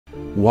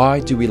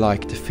Why do we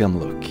like the film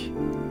look?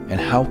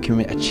 And how can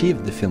we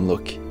achieve the film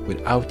look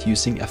without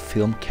using a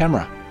film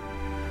camera?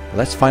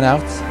 Let's find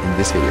out in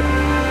this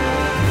video.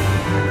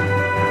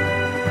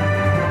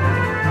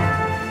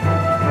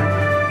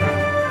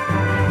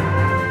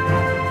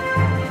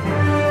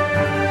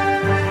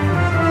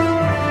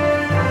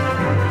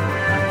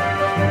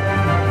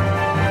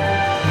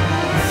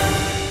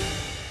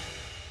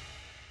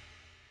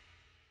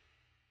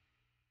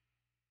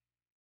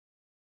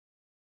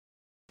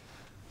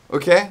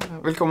 Ok,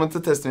 velkommen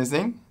til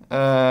testvisning.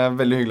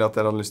 Veldig hyggelig at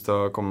dere hadde lyst til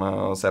å komme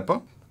og se på.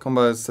 Kan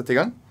bare sette i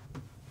gang.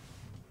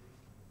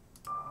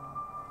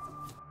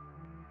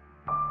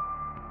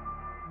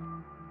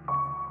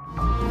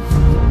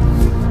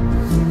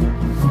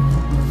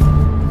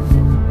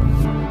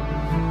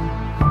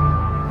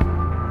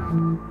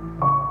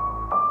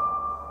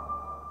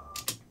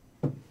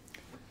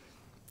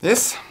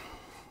 Yes.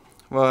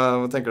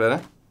 Hva tenker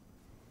dere?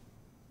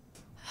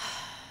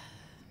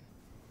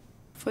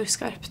 For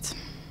skarpt.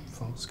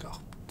 For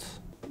skarpt.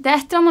 Det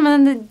er et eller annet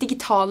med den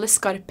digitale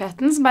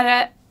skarpheten som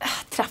bare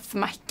treffer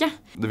meg ikke.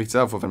 Det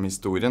viktigste er å få frem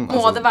historien.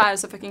 Må det være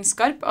så fucking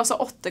skarp? Altså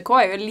 8K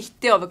er jo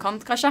litt i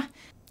overkant, kanskje.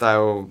 Det er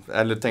jo,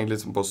 jeg tenker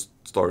litt på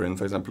storyen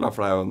for eksempel,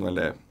 for det er jo en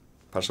veldig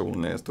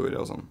personlig historie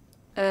og sånn.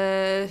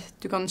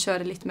 Du kan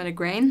kjøre litt mer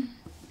grain.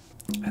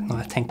 Når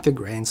jeg tenker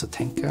grain, så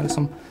tenker jeg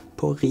liksom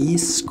på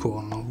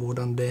riskorn og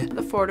hvordan det...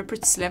 Da får du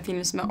plutselig en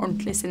film som er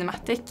ordentlig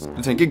cinematic. Du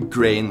trenger ikke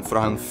grain for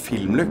å ha en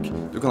filmlook.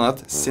 Du kan ha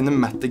et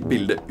cinematic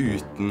bilde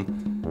uten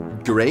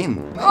grain.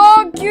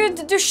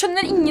 Gud, du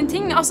skjønner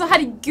ingenting. Altså,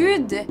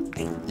 herregud.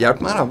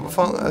 Hjelp meg da, hva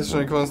faen? Jeg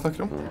skjønner ikke hva du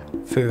snakker om.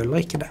 Føler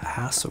ikke det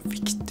er så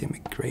viktig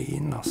med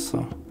grain,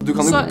 altså. Du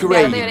kan jo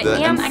grade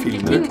en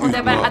filmlook uten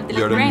å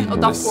gjøre det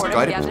mindre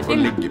skarpt for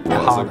å legge på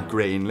altså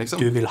grain, liksom.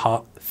 Du vil ha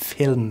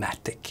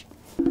filmatic.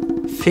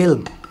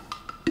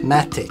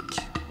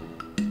 Filmatic.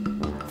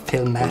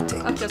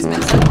 Filmatic. Akkurat som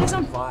jeg sa,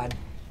 liksom.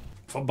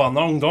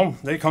 Forbanna ungdom,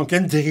 dere kan ikke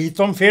en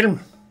drit om film.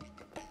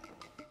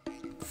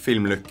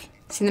 Filmlook.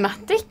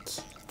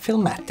 Cinematic?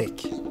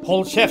 Filmatic.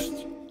 Hold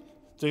kjeft.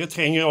 Dere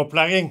trenger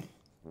opplæring.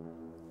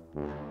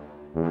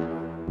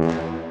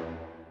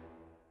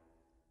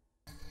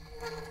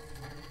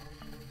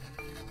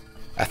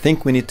 I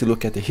think we need to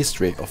look at the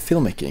history of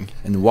filmmaking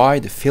and why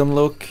the film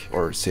look,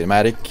 or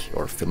cinematic,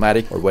 or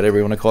filmatic, or whatever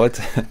you want to call it,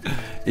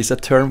 is a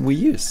term we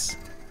use.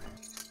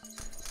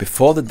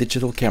 Before the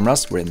digital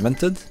cameras were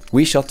invented,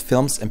 we shot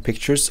films and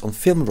pictures on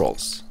film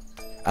rolls.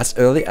 As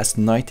early as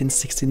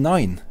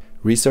 1969,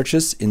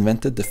 researchers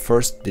invented the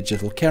first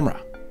digital camera.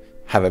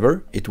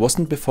 However, it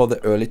wasn't before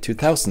the early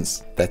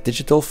 2000s that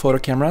digital photo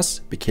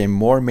cameras became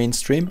more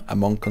mainstream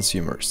among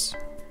consumers.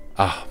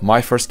 My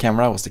first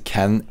camera was the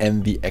Canon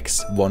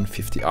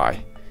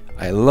MVX150i.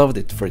 I loved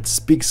it for its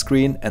big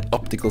screen and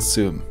optical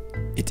zoom.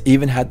 It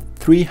even had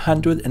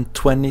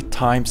 320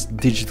 times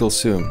digital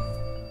zoom.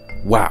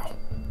 Wow!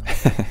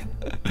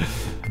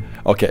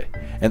 Okay,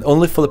 and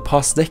only for the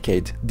past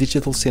decade,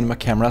 digital cinema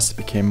cameras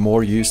became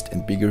more used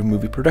in bigger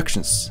movie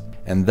productions.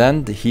 And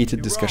then the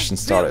heated discussion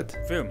started.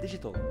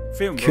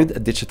 Could a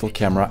digital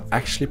camera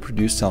actually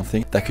produce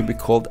something that could be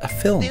called a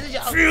film?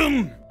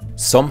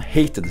 Some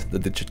hated the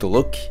digital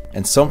look,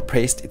 and some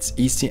praised its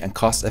easy and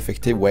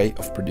cost-effective way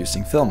of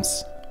producing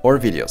films, or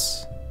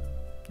videos,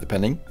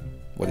 depending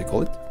what you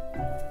call it.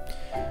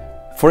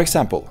 For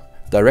example,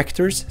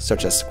 directors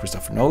such as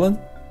Christopher Nolan,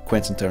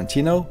 Quentin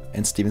Tarantino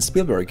and Steven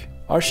Spielberg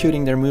are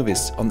shooting their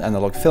movies on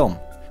analog film,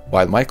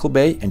 while Michael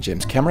Bay and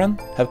James Cameron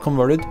have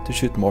converted to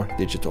shoot more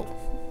digital.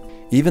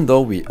 Even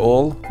though we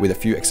all, with a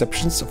few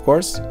exceptions of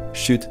course,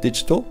 shoot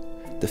digital,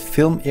 the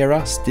film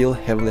era still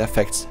heavily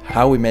affects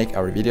how we make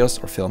our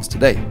videos or films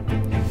today.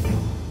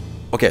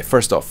 Okay,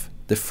 first off,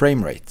 the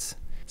frame rate.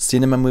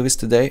 Cinema movies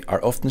today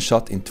are often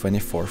shot in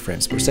 24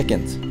 frames per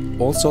second,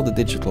 also the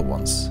digital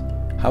ones.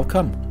 How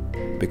come?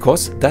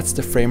 Because that's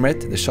the frame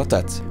rate they shot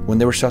at when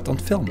they were shot on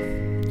film.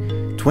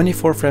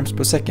 24 frames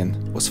per second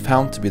was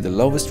found to be the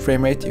lowest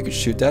frame rate you could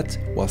shoot at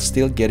while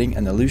still getting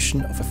an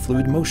illusion of a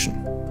fluid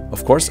motion.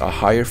 Of course, a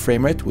higher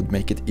frame rate would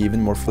make it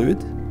even more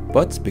fluid,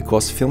 but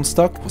because film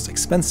stock was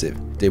expensive,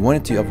 they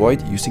wanted to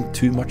avoid using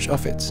too much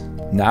of it.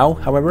 Now,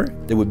 however,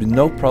 there would be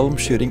no problem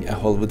shooting a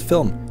Hollywood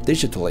film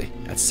digitally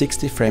at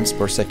 60 frames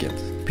per second.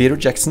 Peter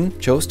Jackson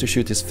chose to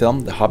shoot his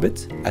film The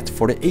Hobbit at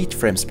 48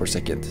 frames per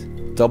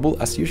second,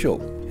 double as usual.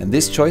 And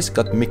this choice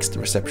got mixed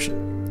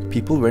reception.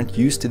 People weren't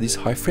used to these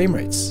high frame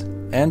rates,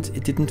 and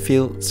it didn't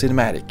feel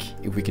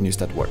cinematic, if we can use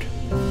that word.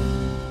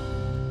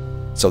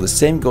 So the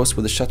same goes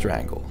with the shutter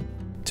angle.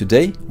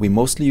 Today, we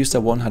mostly use a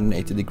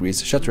 180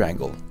 degrees shutter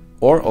angle,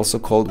 or also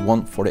called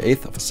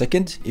 1/48 of a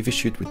second if you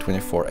shoot with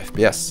 24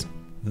 FPS.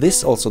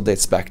 This also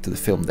dates back to the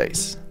film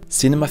days.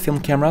 Cinema film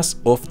cameras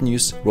often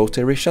use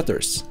rotary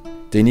shutters.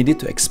 They needed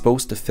to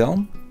expose the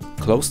film,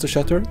 close the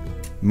shutter,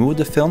 move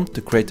the film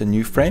to create a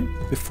new frame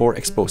before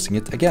exposing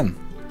it again.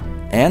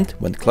 And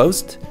when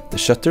closed, the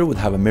shutter would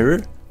have a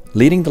mirror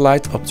leading the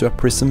light up to a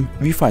prism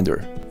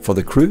viewfinder for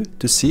the crew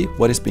to see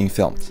what is being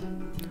filmed.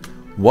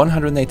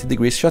 180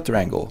 degrees shutter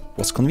angle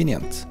was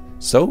convenient,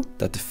 so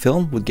that the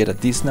film would get a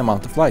decent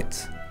amount of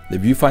light. The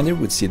viewfinder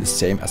would see the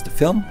same as the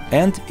film,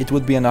 and it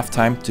would be enough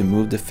time to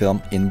move the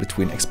film in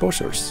between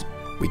exposures.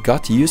 We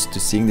got used to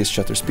seeing this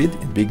shutter speed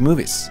in big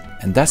movies,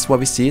 and that's why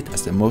we see it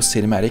as the most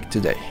cinematic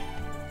today.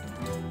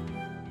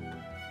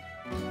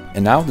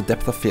 And now the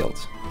depth of field.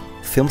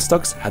 Film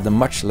stocks had a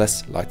much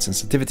less light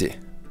sensitivity,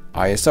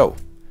 ISO,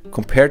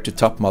 compared to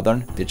top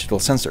modern digital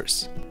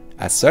sensors.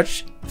 As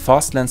such,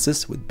 fast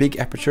lenses with big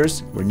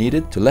apertures were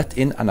needed to let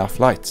in enough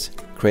light,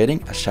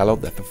 creating a shallow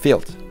depth of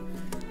field.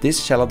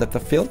 This shallow depth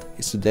of field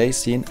is today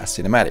seen as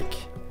cinematic,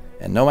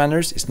 and no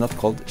manners is not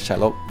called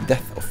shallow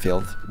depth of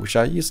field, which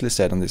I usually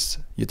said on this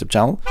YouTube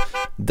channel.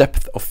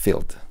 Depth of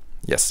field.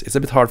 Yes, it's a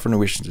bit hard for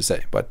Norwegian to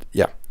say, but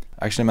yeah,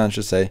 I actually managed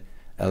to say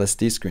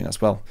LSD screen as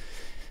well.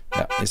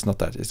 Yeah, it's not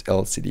that, it's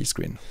LCD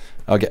screen.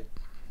 Okay.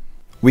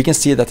 We can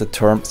see that the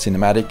term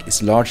cinematic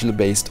is largely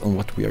based on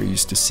what we are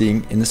used to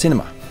seeing in the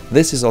cinema.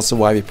 This is also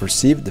why we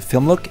perceive the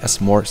film look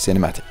as more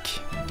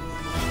cinematic.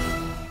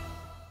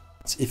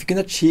 So if you can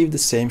achieve the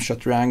same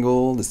shutter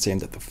angle, the same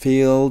depth of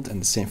field, and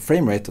the same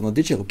frame rate on a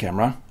digital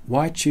camera,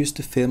 why choose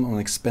to film on an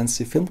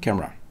expensive film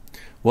camera?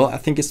 Well, I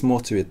think it's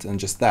more to it than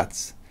just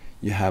that.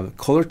 You have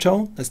color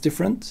tone that's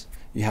different,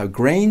 you have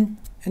grain,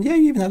 and yeah,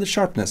 you even have the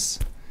sharpness.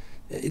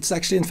 It's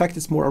actually, in fact,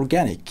 it's more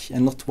organic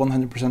and not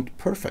 100%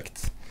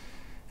 perfect.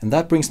 And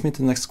that brings me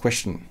to the next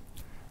question.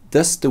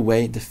 Does the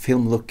way the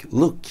film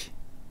look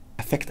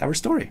affect our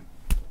story?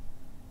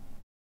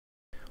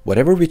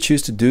 Whatever we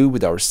choose to do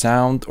with our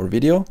sound or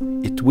video,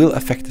 it will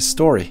affect the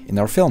story in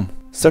our film,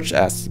 such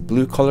as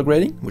blue color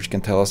grading, which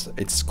can tell us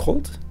it's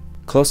cold.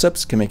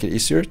 Close-ups can make it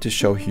easier to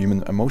show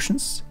human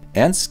emotions,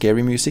 and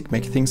scary music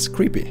make things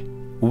creepy.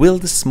 Will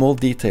the small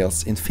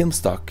details in film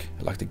stock,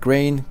 like the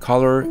grain,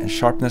 color and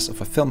sharpness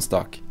of a film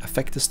stock,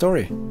 affect the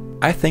story?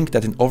 I think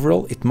that in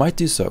overall it might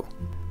do so.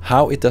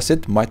 How it does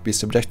it might be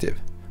subjective,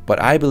 but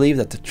I believe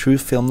that the true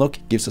film look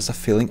gives us a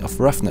feeling of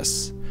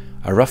roughness.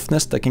 A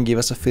roughness that can give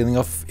us a feeling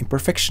of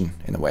imperfection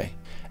in a way,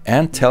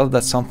 and tell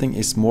that something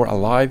is more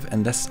alive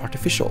and less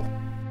artificial.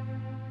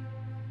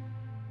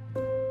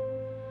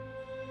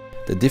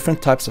 The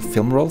different types of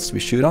film rolls we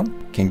shoot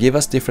on can give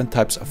us different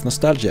types of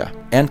nostalgia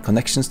and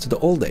connections to the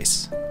old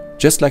days.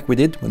 Just like we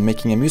did when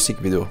making a music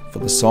video for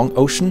the song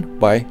Ocean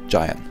by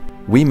Giant.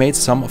 We made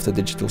some of the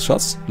digital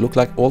shots look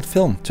like old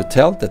film to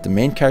tell that the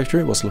main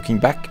character was looking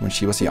back when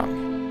she was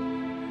young.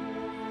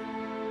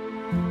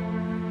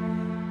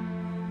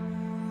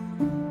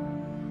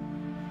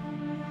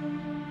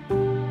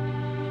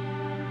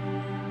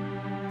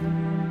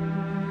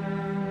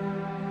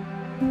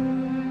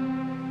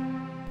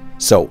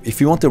 So,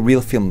 if you want a real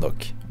film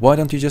look, why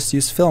don't you just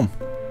use film?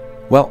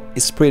 Well,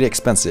 it's pretty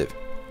expensive.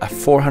 A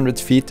 400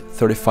 feet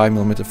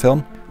 35mm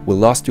film will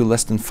last you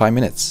less than 5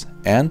 minutes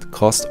and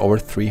cost over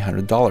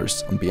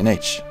 $300 on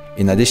B&H.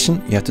 In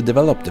addition, you have to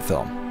develop the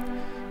film.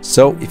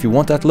 So, if you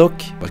want that look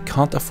but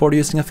can't afford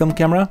using a film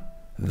camera,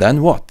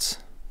 then what?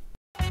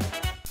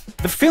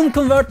 The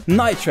FilmConvert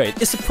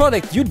Nitrate is a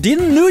product you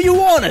didn't know you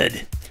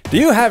wanted! Do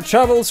you have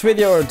troubles with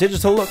your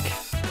digital look?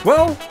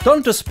 Well,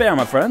 don't despair,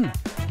 my friend.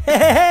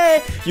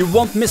 Hey, you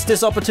won't miss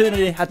this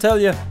opportunity, I tell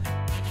you.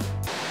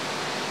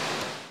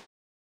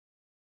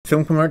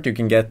 FilmConvert you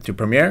can get to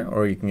Premiere,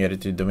 or you can get it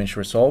to DaVinci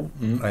Resolve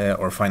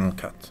or Final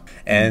Cut.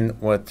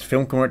 And what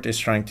FilmConvert is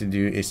trying to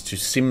do is to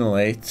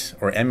simulate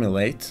or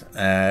emulate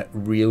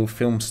real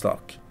film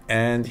stock.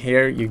 And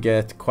here you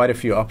get quite a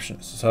few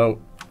options. So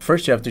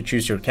first you have to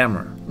choose your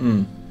camera.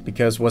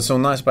 Because what's so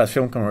nice about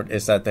FilmConvert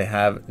is that they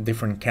have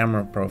different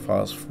camera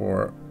profiles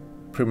for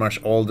pretty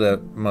much all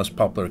the most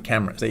popular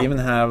cameras. They even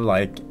have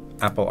like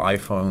Apple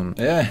iPhone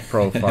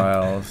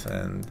profiles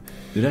and...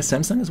 Do they have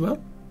Samsung as well?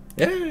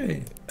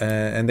 Yay!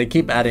 And they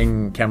keep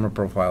adding camera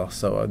profiles.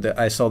 So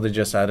I saw they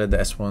just added the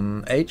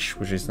S1H,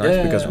 which is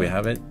nice because we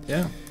have it.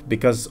 Yeah.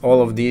 Because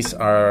all of these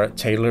are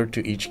tailored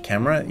to each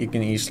camera, you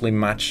can easily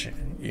match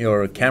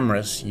your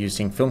cameras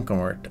using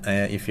FilmConvert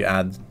if you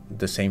add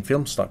the same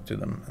film stock to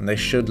them. And they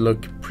should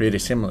look pretty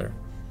similar.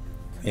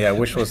 Yeah,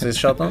 which was this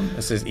shot on?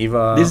 This is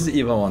EVA... This is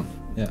EVA 1,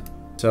 yeah.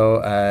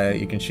 So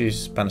you can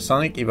choose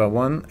Panasonic EVA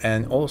 1,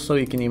 and also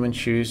you can even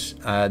choose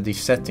the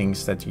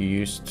settings that you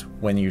used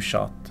when you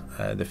shot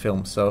the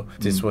film. So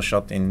this was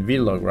shot in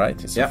Vlog, right?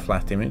 It's a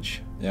flat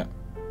image. Yeah.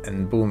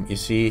 And boom, you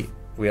see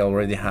we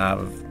already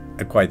have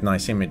a quite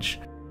nice image.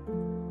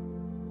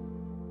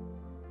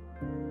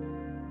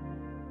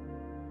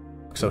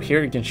 So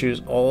here you can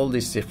choose all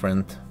these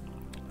different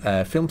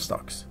film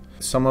stocks.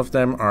 Some of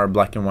them are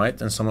black and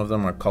white and some of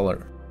them are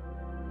color.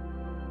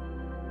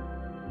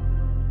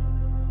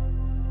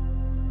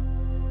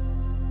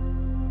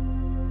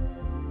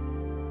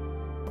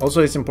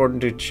 Also, it's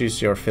important to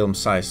choose your film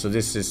size. So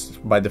this is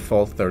by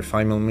default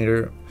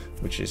 35mm,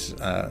 which is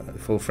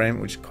full frame,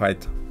 which is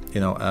quite,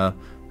 a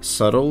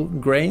subtle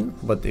grain.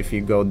 But if you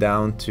go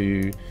down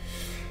to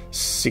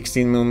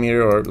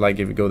 16mm, or like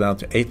if you go down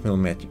to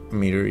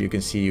 8mm, you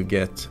can see you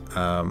get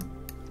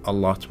a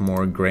lot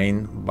more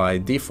grain by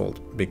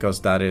default, because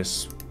that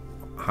is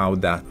how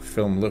that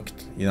film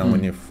looked.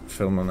 When you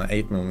film on an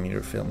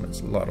 8mm film,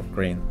 it's a lot of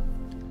grain.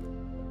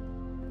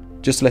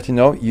 Just to let you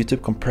know,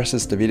 YouTube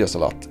compresses the videos a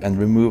lot and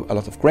remove a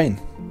lot of grain.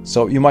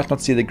 So you might not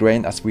see the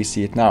grain as we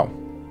see it now.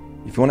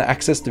 If you want to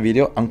access the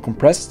video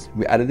uncompressed,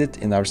 we added it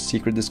in our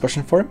secret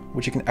discussion forum,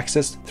 which you can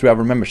access through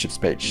our memberships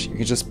page. You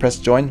can just press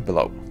join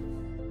below.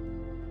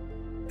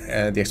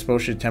 The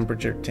exposure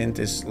temperature tint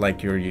is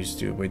like you're used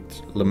to with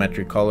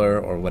lumetri color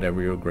or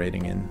whatever you're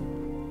grading in.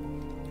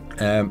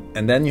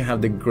 And then you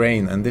have the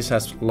grain, and this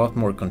has a lot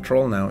more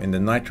control now in the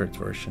nitrate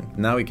version.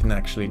 Now you can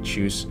actually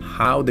choose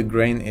how the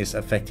grain is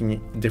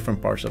affecting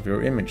different parts of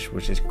your image,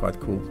 which is quite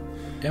cool.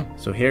 Yeah.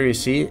 So here you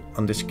see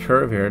on this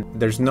curve here,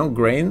 there's no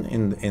grain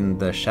in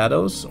the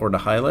shadows or the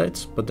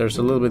highlights, but there's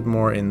a little bit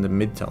more in the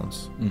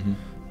midtones.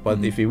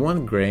 But if you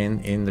want grain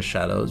in the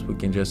shadows, we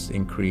can just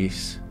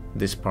increase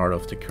this part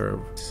of the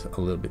curve. It's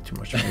a little bit too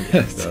much.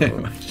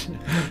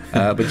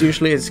 But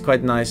usually it's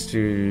quite nice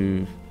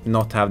to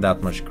not have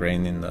that much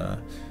grain in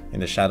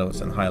the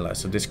shadows and highlights.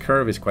 So this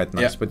curve is quite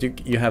nice, but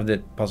you have the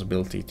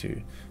possibility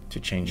to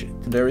change it.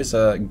 There is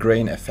a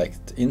grain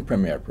effect in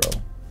Premiere Pro,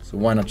 so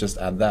why not just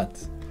add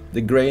that? The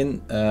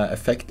grain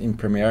effect in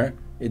Premiere,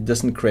 it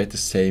doesn't create the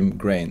same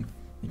grain.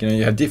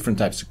 You have different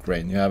types of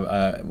grain. You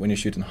have when you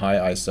shoot in high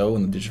ISO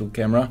on the digital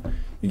camera,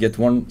 you get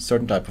one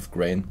certain type of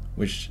grain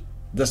which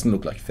doesn't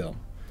look like film.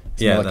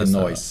 It's more like a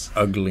noise.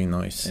 Ugly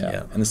noise.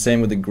 Yeah. And the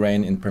same with the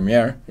grain in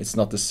Premiere. It's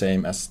not the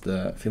same as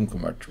the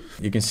FilmConvert.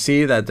 You can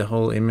see that the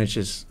whole image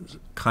is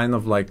kind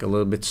of like a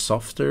little bit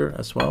softer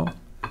as well.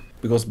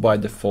 Because by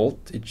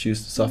default it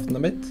chooses to soften a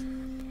bit.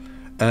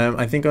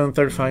 I think on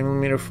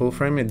 35mm full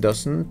frame it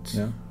doesn't.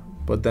 Yeah.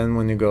 But then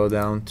when you go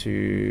down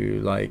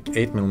to like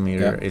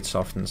 8mm, it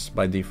softens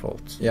by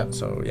default. Yeah.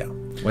 So yeah.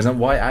 Well, then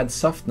why add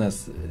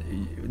softness?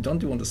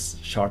 Don't you want a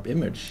sharp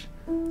image?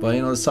 But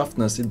the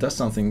softness, it does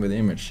something with the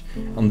image.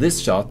 On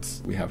this shot,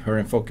 we have her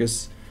in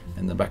focus,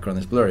 and the background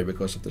is blurry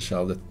because of the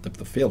shallow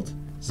depth of field.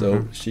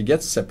 So she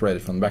gets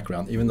separated from the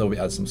background, even though we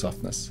add some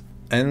softness.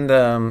 And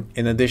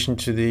in addition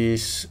to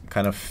these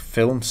kind of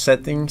film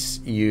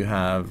settings, you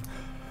have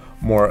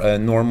more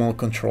normal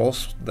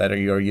controls that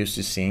you're used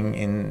to seeing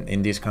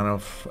in these kind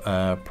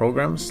of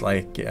programs,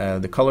 like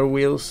the color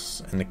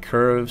wheels and the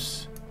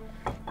curves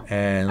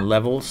and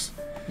levels.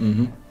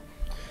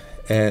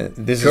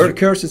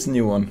 Curves is a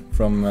new one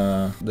from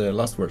the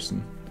last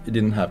version. It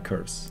didn't have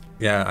curves.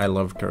 Yeah, I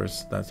love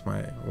curves. That's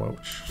my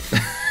watch.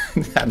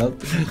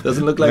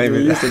 Doesn't look like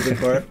we used it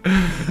before.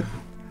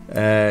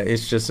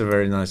 It's just a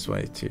very nice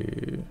way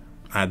to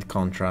add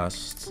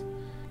contrast.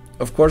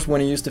 Of course,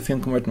 when you use the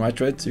FilmConvert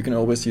Nitrate, you can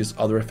always use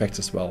other effects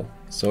as well.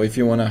 So if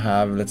you want to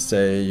have, let's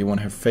say, you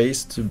want her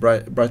face to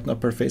brighten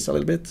up her face a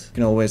little bit, you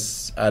can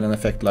always add an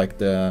effect like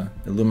the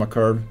Luma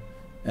curve,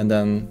 and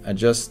then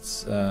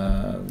adjust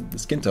the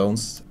skin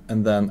tones,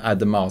 and then add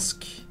the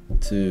mask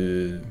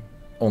to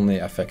only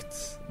affect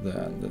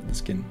the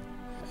skin.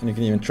 And you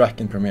can even track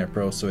in Premiere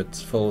Pro so it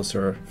follows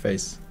her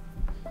face.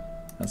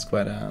 That's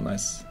quite a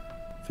nice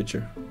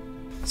feature.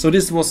 So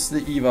this was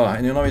the EVA,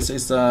 and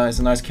it's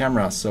a nice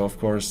camera, so of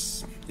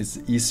course it's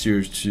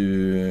easier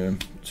to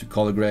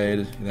color grade.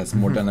 It has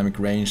more dynamic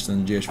range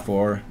than the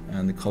GH4,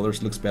 and the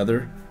colors looks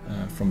better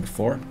from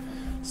before.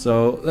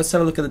 So let's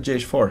have a look at the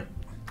GH4.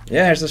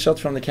 Yeah, here's a shot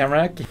from the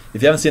camera.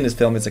 If you haven't seen this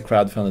film, it's a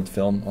crowd-funded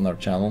film on our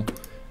channel,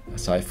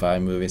 sci-fi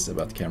movies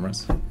about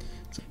cameras.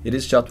 So it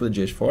is shot with a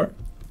GH4,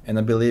 and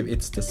I believe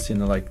it's the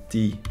Cinelike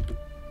D.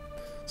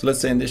 So let's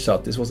say in this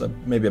shot, this was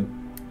maybe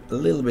a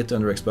little bit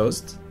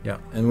underexposed. Yeah.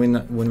 And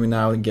when we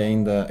now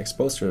gain the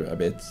exposure a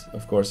bit,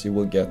 of course you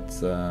will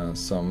get a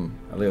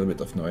little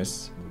bit of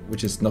noise,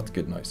 which is not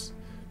good noise.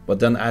 But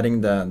then adding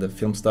the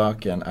film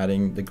stock and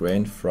adding the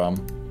grain from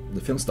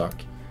the film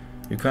stock,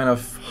 you kind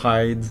of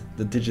hide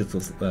the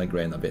digital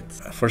grain a bit.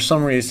 For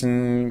some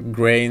reason,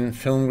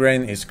 film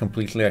grain is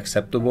completely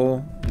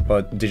acceptable,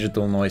 but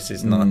digital noise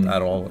is not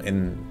at all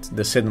in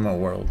the cinema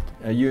world.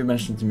 You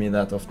mentioned to me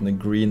that often the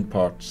green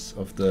parts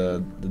of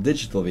the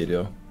digital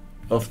video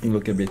often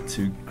look a bit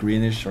too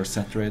greenish or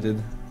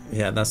saturated.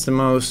 Yeah, that's the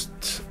most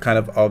kind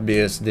of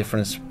obvious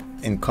difference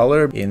in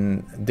color.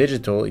 In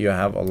digital, you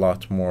have a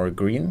lot more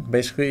green.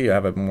 Basically, you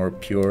have a more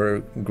pure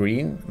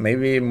green,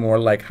 maybe more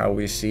like how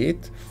we see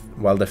it,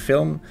 while the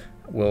film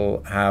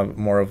will have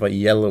more of a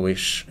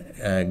yellowish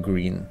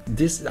green.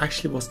 This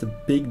actually was the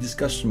big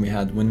discussion we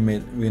had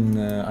when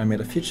I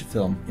made a feature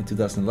film in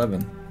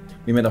 2011.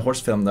 We made a horse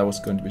film that was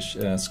going to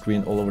be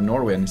screened all over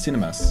Norway in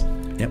cinemas.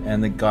 Yep.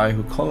 And the guy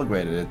who color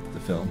graded the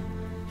film,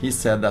 he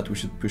said that we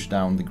should push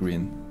down the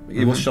green.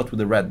 It was shot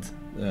with a red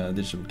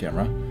digital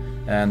camera,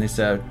 and he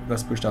said,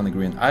 let's push down the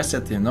green. I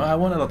said to him, no, I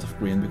want a lot of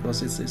green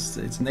because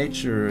it's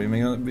nature. I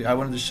mean, I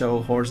wanted to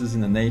show horses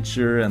in the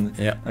nature and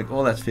like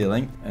all that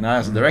feeling. And I,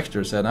 as a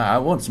director, said, I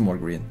want some more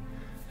green.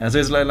 And so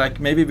it's like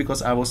maybe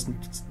because I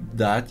wasn't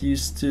that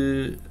used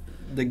to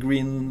the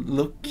green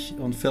look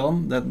on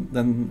film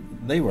than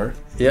they were.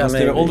 Yeah, because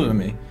they were older than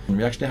me. And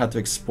we actually had to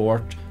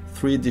export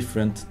 3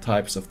 different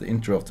types of the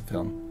intro of the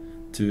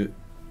film to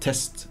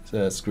test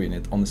screen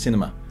it on the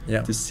cinema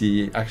to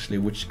see actually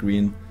which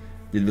green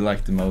did we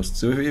like the most.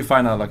 So we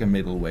find out like a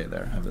middle way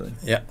there, I believe.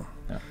 Yeah.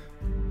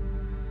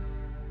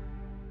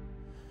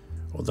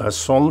 Og det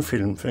sånn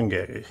film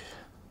fungerer.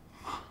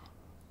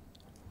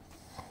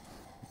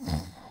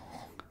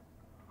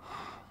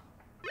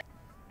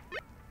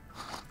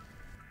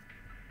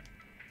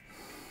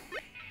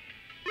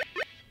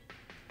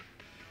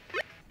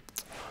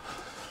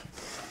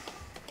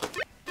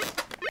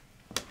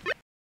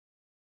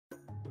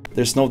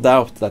 There's no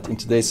doubt that in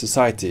today's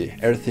society,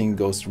 everything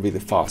goes really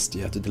fast.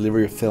 You have to deliver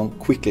your film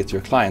quickly to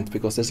your client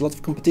because there's a lot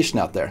of competition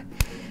out there.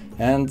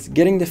 And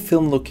getting the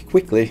film look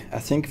quickly, I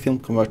think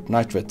FilmConvert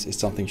Nitrate is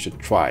something you should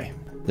try.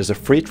 There's a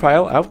free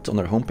trial out on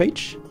their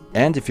homepage.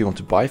 And if you want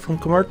to buy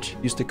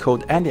FilmConvert, use the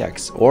code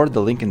ANDIAX or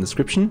the link in the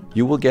description.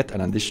 You will get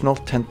an additional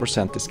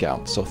 10%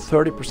 discount, so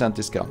 30%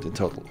 discount in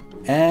total.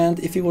 And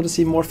if you want to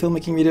see more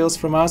filmmaking videos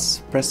from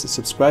us, press the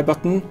subscribe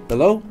button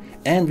below.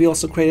 And we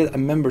also created a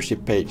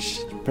membership page.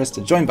 Press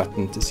the join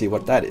button to see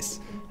what that is.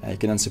 You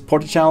can then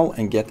support the channel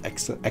and get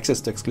access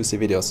to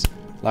exclusive videos,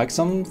 like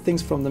some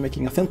things from the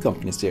Making a Film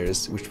Company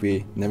series, which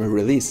we never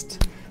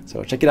released.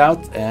 So check it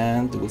out,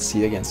 and we'll see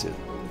you again soon.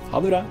 Ha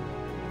det bra!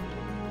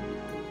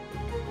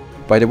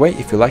 By the way,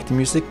 if you like the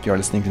music you're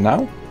listening to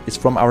now, it's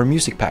from our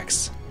music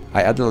packs.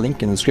 I added a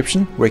link in the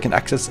description where you can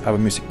access our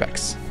music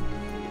packs.